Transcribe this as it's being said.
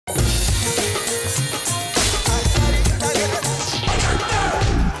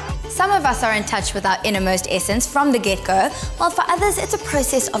of us are in touch with our innermost essence from the get-go, while for others it's a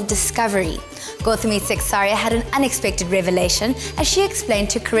process of discovery. Gautami Seksaria had an unexpected revelation as she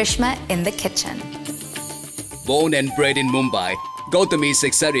explained to Carishma in the kitchen. Born and bred in Mumbai, Gautami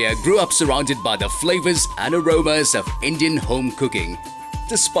Seksaria grew up surrounded by the flavors and aromas of Indian home cooking.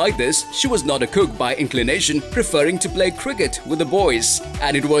 Despite this, she was not a cook by inclination, preferring to play cricket with the boys.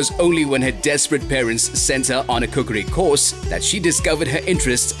 And it was only when her desperate parents sent her on a cookery course that she discovered her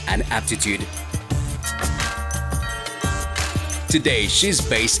interest and aptitude. Today, she's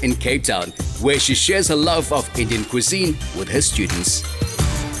based in Cape Town, where she shares her love of Indian cuisine with her students.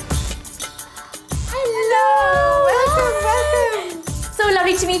 Hello! Welcome! So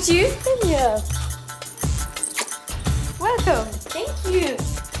lovely to meet you. Come here. Welcome. Thank you.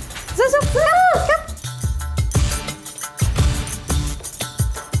 Come.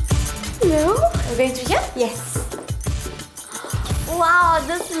 Hello. We're going through here? Yes. Wow,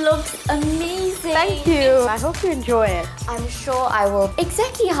 this looks amazing. Thank you. I hope you enjoy it. I'm sure I will.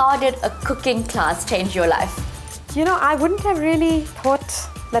 Exactly how did a cooking class change your life? You know, I wouldn't have really thought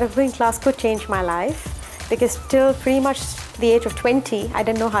that a cooking class could change my life, because till pretty much the age of 20, I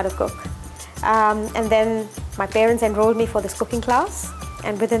didn't know how to cook. And then my parents enrolled me for this cooking class,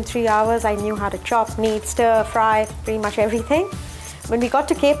 and within 3 hours I knew how to chop meat, stir, fry, pretty much everything. When we got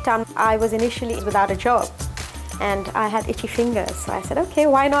to Cape Town, I was initially without a job and I had itchy fingers, so I said, okay,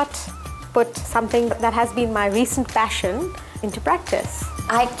 why not put something that has been my recent passion into practice.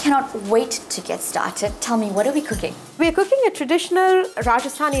 I cannot wait to get started. Tell me, what are we cooking? We're cooking a traditional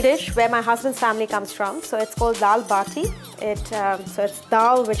Rajasthani dish where my husband's family comes from. So it's called dal baati. So it's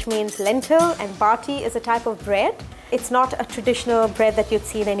dal, which means lentil, and baati is a type of bread. It's not a traditional bread that you'd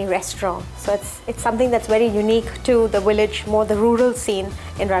see in any restaurant. So it's something that's very unique to the village, more the rural scene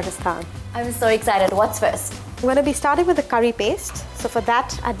in Rajasthan. I'm so excited. What's first? I'm going to be starting with the curry paste. So for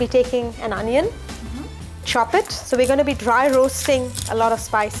that, I'd be taking an onion, chop it. So we're going to be dry roasting a lot of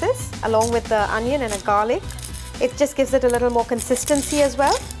spices along with the onion and a garlic. It just gives it a little more consistency as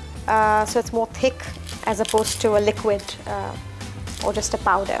well. So it's more thick as opposed to a liquid or just a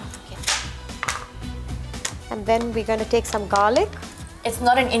powder. And then we're going to take some garlic. It's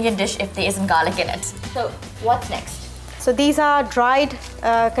not an Indian dish if there isn't garlic in it. So what's next? So these are dried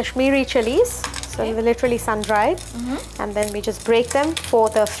Kashmiri chilies. So they're literally sun-dried. And then we just break them for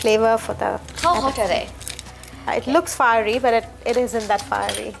the flavor, for the... How hot are they? It looks fiery, but it isn't that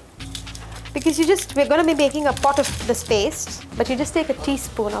fiery. Because we're going to be making a pot of this paste, but you just take a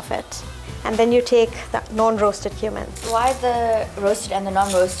teaspoon of it. And then you take the non-roasted cumin. Why the roasted and the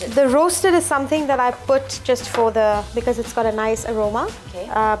non-roasted? The roasted is something that I put just for because it's got a nice aroma. Okay.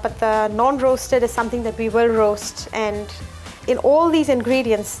 But the non-roasted is something that we will roast. And in all these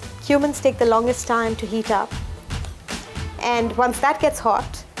ingredients, cumins take the longest time to heat up. And once that gets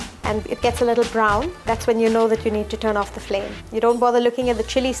hot and it gets a little brown, that's when you know that you need to turn off the flame. You don't bother looking at the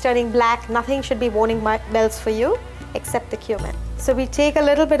chilies turning black. Nothing should be warning bells for you except the cumin. So we take a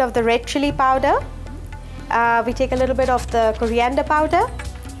little bit of the red chili powder. We take a little bit of the coriander powder.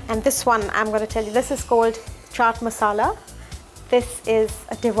 And this one, I'm going to tell you, this is called chaat masala. This is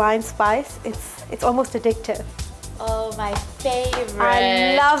a divine spice. It's almost addictive. Oh, my favorite.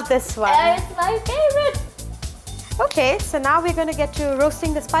 I love this one. It's my favorite. Okay, so now we're going to get to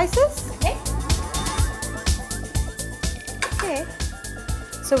roasting the spices. Okay. Okay.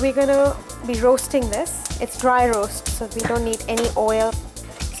 So we're going to be roasting this. It's dry roast, so we don't need any oil.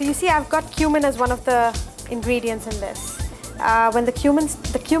 So you see, I've got cumin as one of the ingredients in this. When the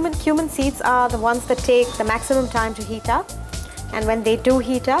cumin seeds are the ones that take the maximum time to heat up. And when they do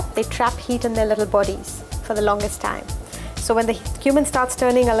heat up, they trap heat in their little bodies for the longest time. So when the cumin starts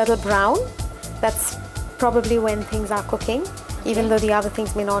turning a little brown, that's probably when things are cooking, even though the other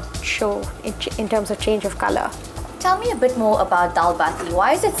things may not show in terms of change of color. Tell me a bit more about dal baati.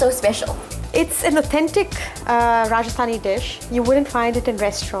 Why is it so special? It's an authentic Rajasthani dish. You wouldn't find it in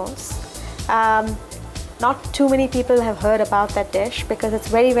restaurants. Not too many people have heard about that dish because it's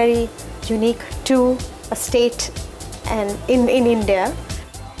very, very unique to a state and in India.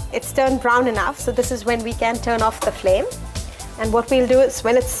 It's turned brown enough, so this is when we can turn off the flame. And what we'll do is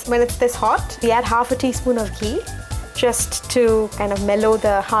when it's this hot, we add half a teaspoon of ghee just to kind of mellow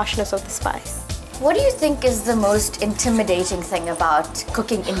the harshness of the spice. What do you think is the most intimidating thing about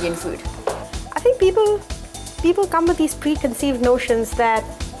cooking Indian food? I think people come with these preconceived notions that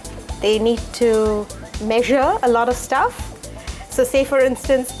they need to measure a lot of stuff. So say for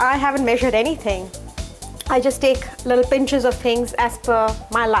instance, I haven't measured anything. I just take little pinches of things as per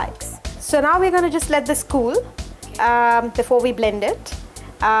my likes. So now we're going to just let this cool before we blend it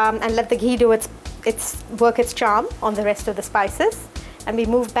and let the ghee do work its charm on the rest of the spices. and we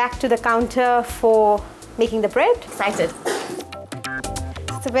move back to the counter for making the bread. Excited.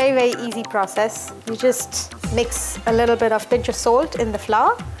 It's a very, very easy process. You just mix a little bit of pinch of salt in the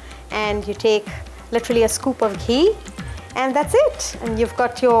flour, and you take literally a scoop of ghee, and that's it. And you've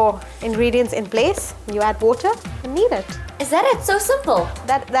got your ingredients in place. You add water and knead it. Is that it? So simple.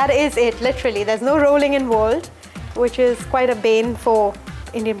 That is it, literally. There's no rolling involved, which is quite a bane for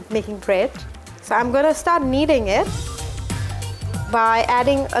Indian making bread. So I'm going to start kneading it by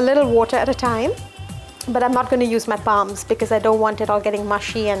adding a little water at a time. But I'm not going to use my palms because I don't want it all getting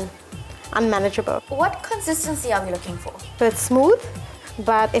mushy and unmanageable. What consistency are we looking for? So it's smooth,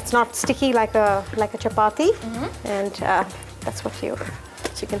 but it's not sticky like a chapati. And that's what so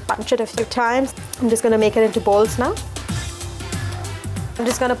you can punch it a few times. I'm just going to make it into balls now. I'm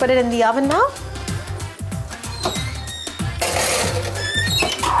just going to put it in the oven now.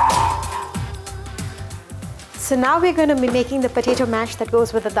 So now we're going to be making the potato mash that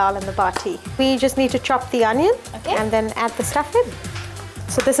goes with the dal and the baati. We just need to chop the onion and then add the stuff in.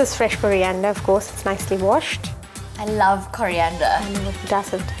 So this is fresh coriander, of course. It's nicely washed. I love coriander. And who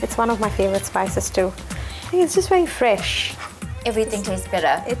doesn't? It's one of my favorite spices too. I think it's just very fresh. Everything tastes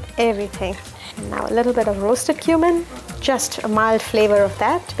better. Everything. And now a little bit of roasted cumin. Just a mild flavor of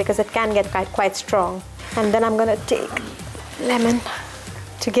that because it can get quite strong. And then I'm going to take lemon.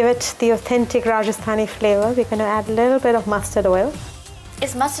 To give it the authentic Rajasthani flavor, we're going to add a little bit of mustard oil.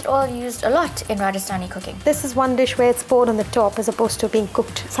 Is mustard oil used a lot in Rajasthani cooking? This is one dish where it's poured on the top as opposed to being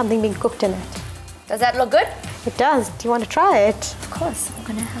cooked, something being cooked in it. Does that look good? It does. Do you want to try it? Of course. I'm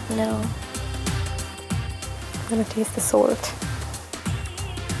going to have a little... I'm going to taste the salt.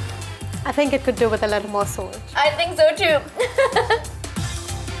 I think it could do with a little more salt. I think so too. I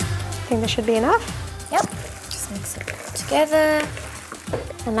think this should be enough. Yep. Just mix it together.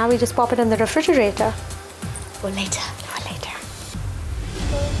 And now we just pop it in the refrigerator. For later.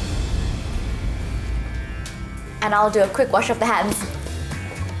 And I'll do a quick wash of the hands.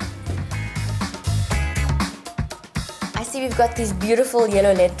 I see we've got these beautiful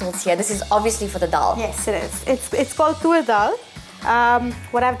yellow lentils here. This is obviously for the dal. Yes, it is. It's called tur dal.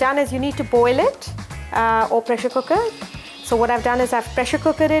 What I've done is you need to boil it or pressure cook it. So what I've done is I've pressure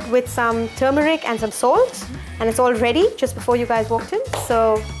cooked it with some turmeric and some salt, and it's all ready just before you guys walked in.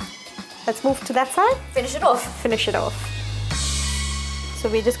 So let's move to that side. Finish it off. Finish it off. So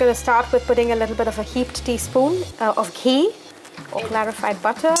we're just going to start with putting a little bit of a heaped teaspoon of ghee or clarified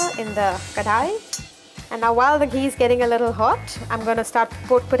butter in the kadai. And now while the ghee is getting a little hot, I'm going to start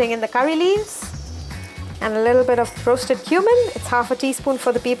putting in the curry leaves and a little bit of roasted cumin. It's half a teaspoon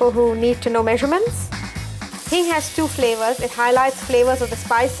for the people who need to know measurements. Hing has two flavors. It highlights flavors of the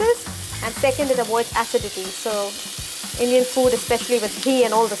spices, and second, it avoids acidity. So Indian food, especially with ghee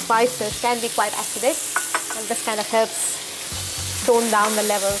and all the spices, can be quite acidic, and this kind of helps tone down the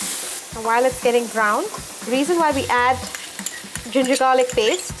levels. And while it's getting brown, the reason why we add ginger garlic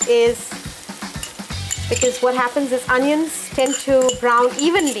paste is because what happens is onions tend to brown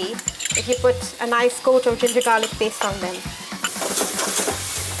evenly if you put a nice coat of ginger garlic paste on them.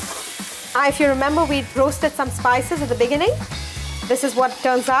 If you remember, we roasted some spices at the beginning. This is what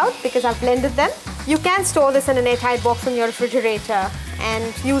turns out because I've blended them. You can store this in an airtight box in your refrigerator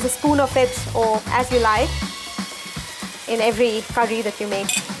and use a spoon of it or as you like in every curry that you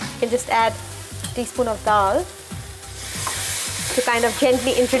make. You can just add a teaspoon of dal to kind of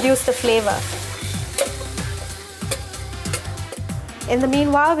gently introduce the flavor. In the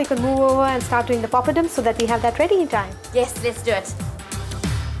meanwhile, we can move over and start doing the papadum so that we have that ready in time. Yes, let's do it.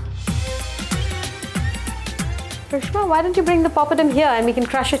 Carishma, why don't you bring the papadum here and we can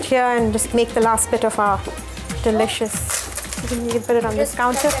crush it here and just make the last bit of our delicious. You can put it on this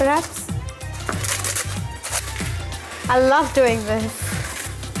counter perhaps. I love doing this.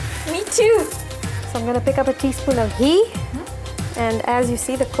 Me too. So I'm going to pick up a teaspoon of ghee and as you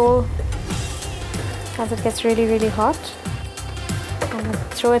see the coal, as it gets really, really hot, I'm going to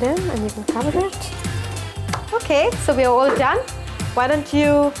throw it in and you can cover it. Okay, so we are all done. Why don't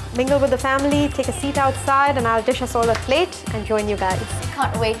you mingle with the family, take a seat outside, and I'll dish us all a plate and join you guys.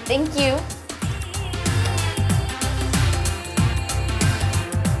 Can't wait. Thank you.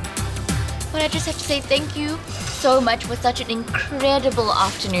 Well, I just have to say thank you so much for such an incredible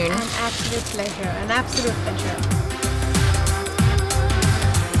afternoon. An absolute pleasure. An absolute pleasure.